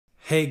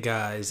Hey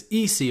guys,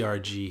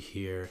 ECRG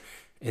here,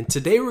 and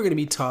today we're going to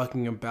be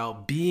talking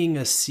about being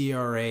a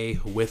CRA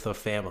with a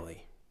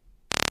family.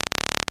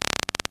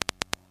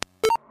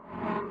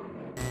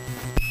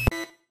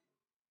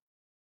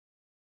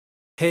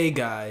 Hey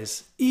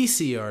guys,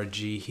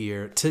 ECRG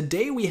here.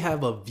 Today we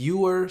have a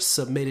viewer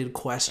submitted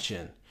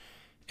question,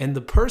 and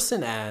the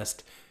person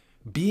asked,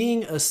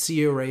 being a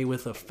CRA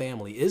with a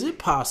family, is it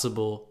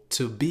possible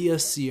to be a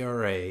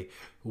CRA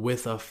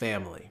with a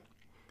family?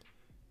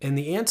 And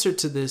the answer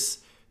to this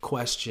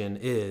question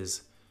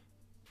is,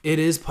 it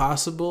is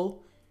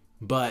possible,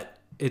 but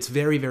it's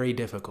very, very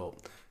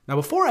difficult. Now,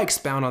 before I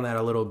expound on that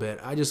a little bit,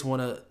 I just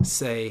want to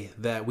say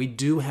that we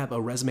do have a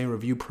resume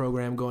review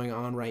program going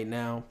on right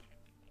now.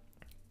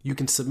 You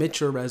can submit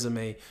your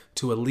resume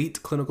to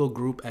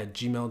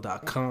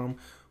eliteclinicalgroup@gmail.com.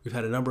 We've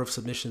had a number of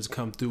submissions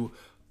come through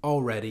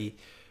already.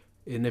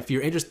 And if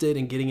you're interested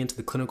in getting into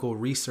the clinical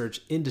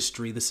research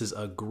industry, this is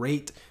a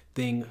great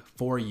thing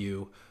for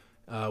you.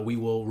 We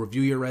will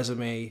review your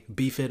resume,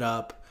 beef it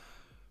up,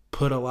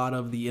 put a lot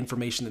of the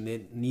information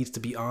that needs to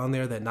be on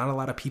there that not a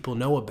lot of people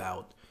know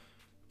about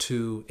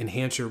to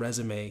enhance your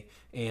resume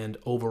and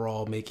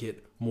overall make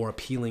it more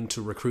appealing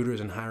to recruiters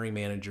and hiring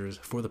managers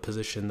for the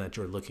position that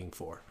you're looking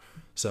for.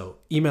 So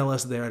email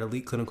us there at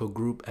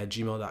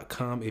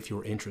eliteclinicalgroup@gmail.com if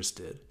you're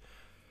interested.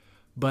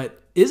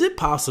 But is it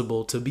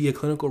possible to be a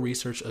clinical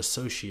research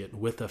associate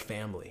with a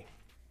family?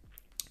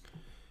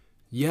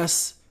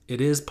 Yes, it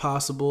is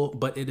possible,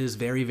 but it is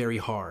very, very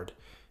hard.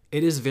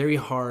 It is very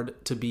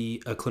hard to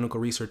be a clinical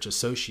research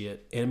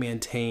associate and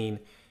maintain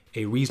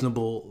a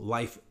reasonable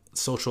life,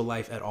 social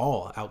life at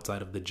all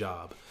outside of the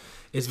job.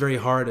 It's very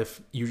hard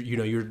if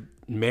you're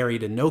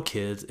married and no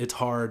kids. It's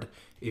hard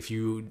if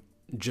you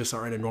just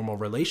are in a normal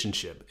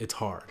relationship. It's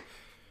hard.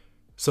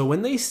 So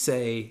when they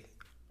say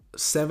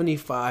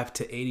 75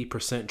 to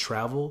 80%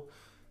 travel,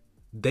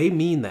 they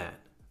mean that.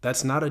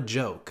 That's not a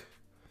joke.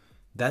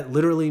 That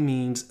literally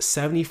means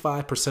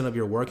 75% of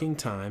your working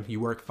time, you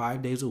work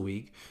 5 days a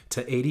week,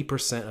 to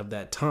 80% of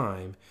that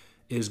time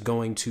is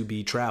going to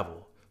be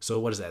travel. So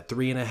what is that,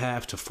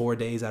 3.5 to 4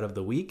 days out of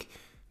the week?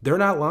 They're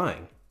not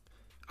lying.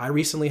 I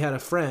recently had a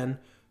friend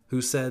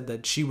who said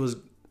that she was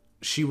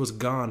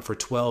gone for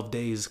 12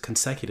 days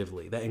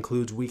consecutively. That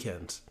includes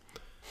weekends.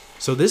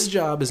 So this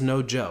job is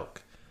no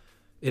joke.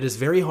 It is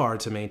very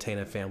hard to maintain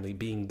a family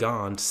being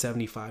gone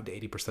 75 to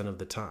 80% of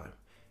the time.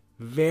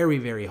 Very,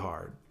 very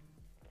hard.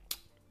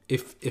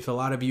 If a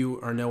lot of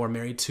you are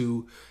married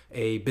to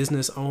a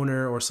business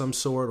owner or some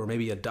sort, or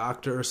maybe a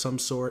doctor or some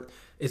sort,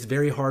 it's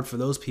very hard for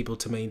those people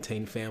to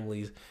maintain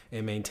families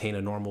and maintain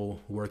a normal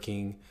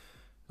working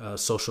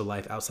social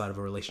life outside of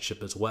a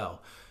relationship as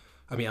well.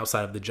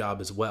 Outside of the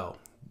job as well.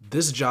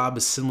 This job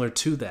is similar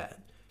to that.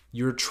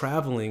 You're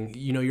traveling,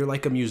 you're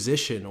like a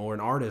musician or an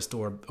artist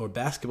or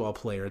basketball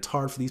player. It's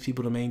hard for these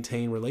people to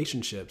maintain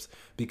relationships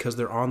because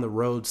they're on the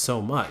road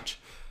so much.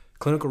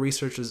 Clinical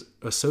research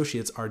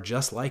associates are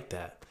just like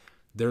that.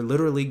 They're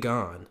literally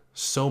gone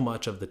so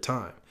much of the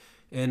time.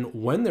 And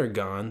when they're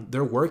gone,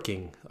 they're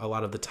working a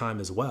lot of the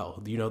time as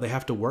well. They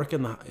have to work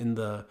in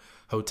the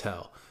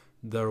hotel.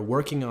 They're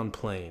working on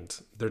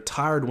planes. They're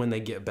tired when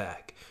they get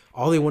back.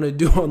 All they want to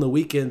do on the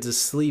weekends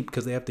is sleep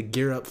because they have to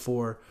gear up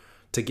to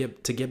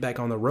get back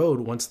on the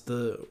road once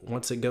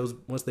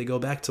they go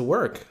back to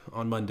work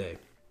on Monday.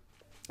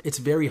 It's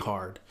very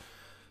hard.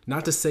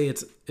 Not to say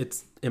it's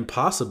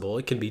impossible.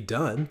 It can be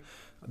done.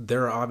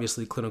 There are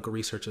obviously clinical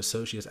research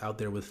associates out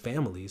there with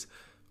families,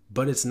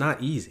 but it's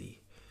not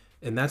easy.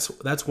 And that's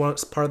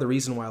part of the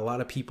reason why a lot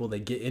of people, they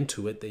get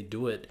into it, they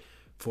do it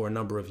for a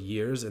number of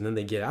years, and then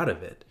they get out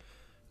of it.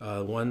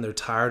 One, they're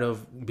tired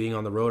of being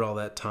on the road all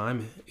that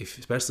time,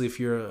 especially if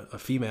you're a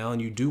female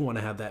and you do want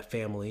to have that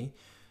family.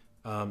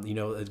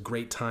 A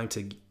great time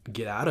to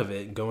get out of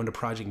it and go into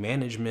project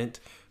management,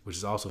 which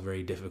is also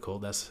very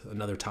difficult. That's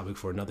another topic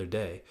for another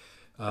day.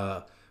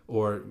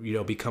 Or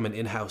become an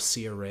in-house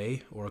CRA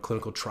or a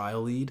clinical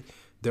trial lead.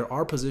 There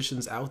are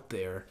positions out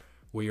there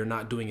where you're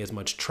not doing as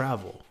much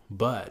travel,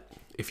 but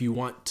if you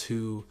want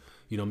to,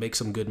 make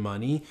some good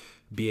money,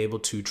 be able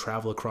to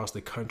travel across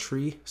the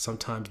country,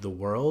 sometimes the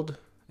world,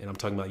 and I'm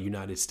talking about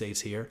United States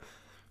here,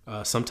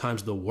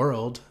 sometimes the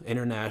world,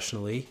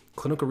 internationally,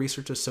 clinical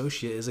research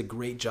associate is a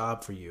great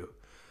job for you.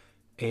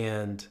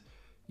 And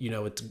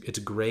it's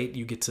great.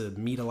 You get to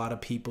meet a lot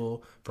of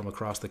people from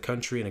across the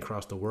country and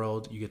across the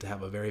world. You get to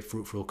have a very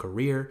fruitful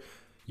career.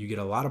 You get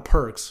a lot of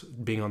perks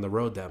being on the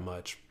road that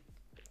much.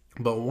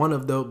 But one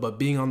of the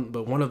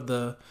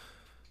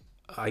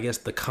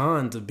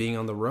cons of being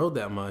on the road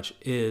that much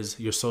is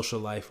your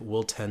social life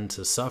will tend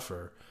to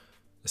suffer,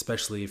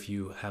 especially if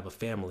you have a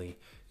family,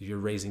 if you're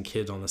raising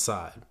kids on the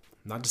side.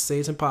 Not to say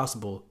it's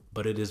impossible,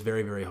 but it is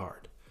very, very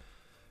hard.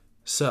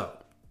 So,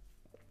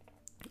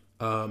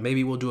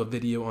 maybe we'll do a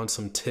video on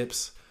some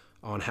tips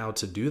on how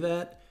to do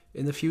that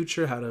in the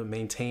future, how to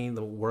maintain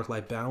the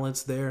work-life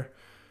balance there.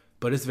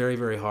 But it's very,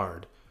 very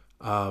hard.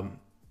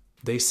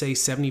 They say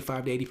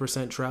 75 to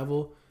 80%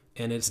 travel,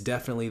 and it's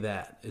definitely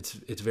that.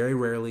 It's very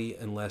rarely,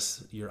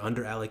 unless you're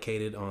under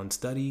allocated on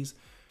studies,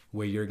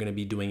 where you're going to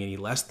be doing any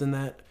less than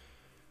that.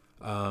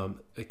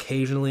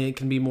 Occasionally it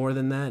can be more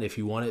than that if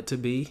you want it to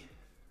be,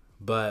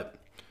 but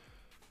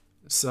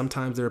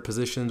sometimes there are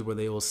positions where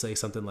they will say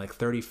something like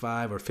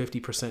 35 or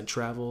 50%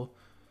 travel,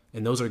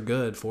 and those are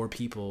good for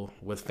people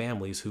with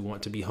families who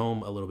want to be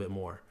home a little bit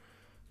more.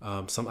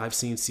 I've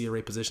seen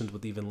CRA positions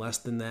with even less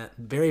than that,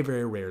 very,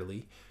 very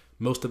rarely.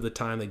 Most of the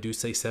time they do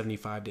say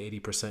 75 to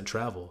 80%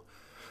 travel.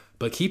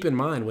 But keep in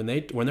mind, when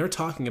they're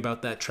talking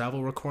about that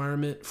travel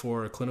requirement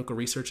for a clinical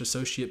research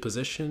associate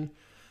position,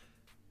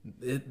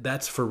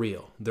 that's for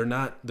real. They're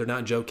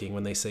not joking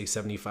when they say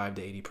 75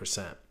 to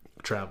 80%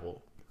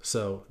 travel.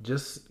 So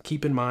just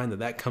keep in mind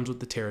that comes with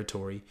the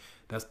territory.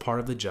 That's part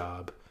of the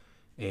job.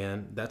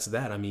 And that's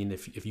that. I mean,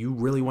 if you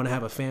really want to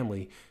have a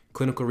family,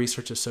 clinical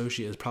research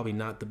associate is probably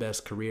not the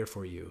best career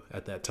for you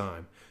at that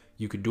time.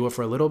 You could do it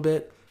for a little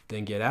bit,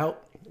 then get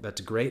out. That's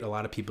great. A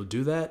lot of people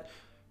do that.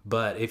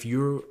 But if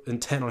you're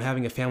intent on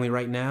having a family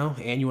right now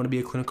and you want to be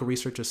a clinical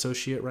research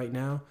associate right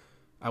now,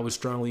 I would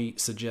strongly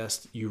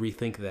suggest you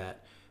rethink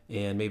that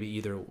and maybe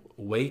either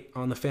wait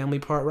on the family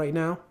part right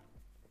now,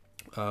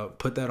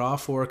 put that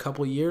off for a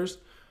couple of years,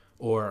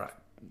 or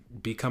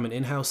become an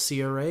in-house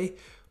CRA,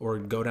 or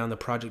go down the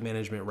project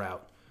management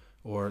route,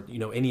 or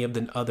any of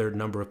the other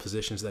number of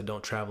positions that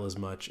don't travel as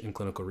much in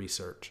clinical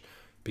research.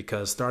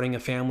 Because starting a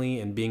family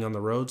and being on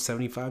the road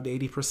 75 to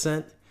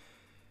 80%,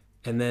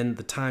 and then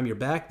the time you're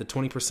back, the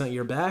 20%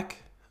 you're back,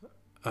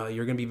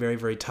 you're going to be very,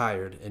 very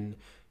tired, and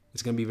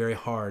it's going to be very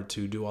hard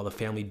to do all the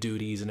family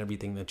duties and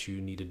everything that you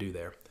need to do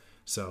there.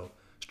 So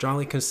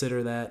strongly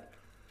consider that.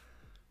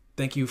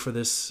 Thank you for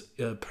this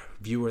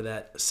viewer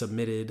that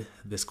submitted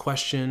this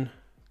question.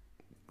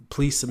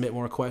 Please submit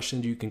more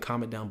questions. You can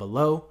comment down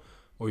below,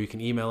 or you can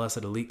email us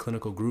at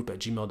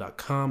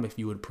eliteclinicalgroup@gmail.com if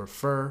you would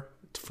prefer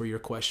for your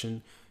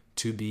question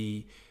to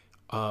be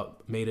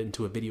made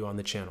into a video on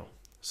the channel.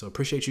 So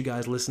appreciate you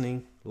guys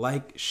listening.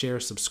 Like,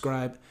 share,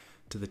 subscribe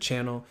to the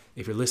channel.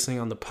 If you're listening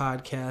on the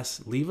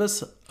podcast, leave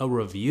us a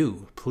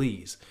review,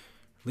 please.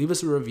 Leave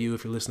us a review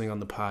if you're listening on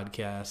the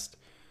podcast.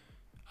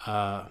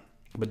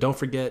 But don't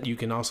forget, you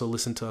can also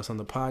listen to us on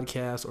the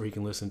podcast, or you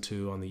can listen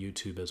to on the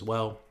YouTube as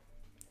well.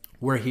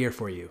 We're here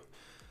for you.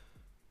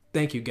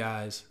 Thank you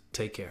guys.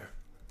 Take care.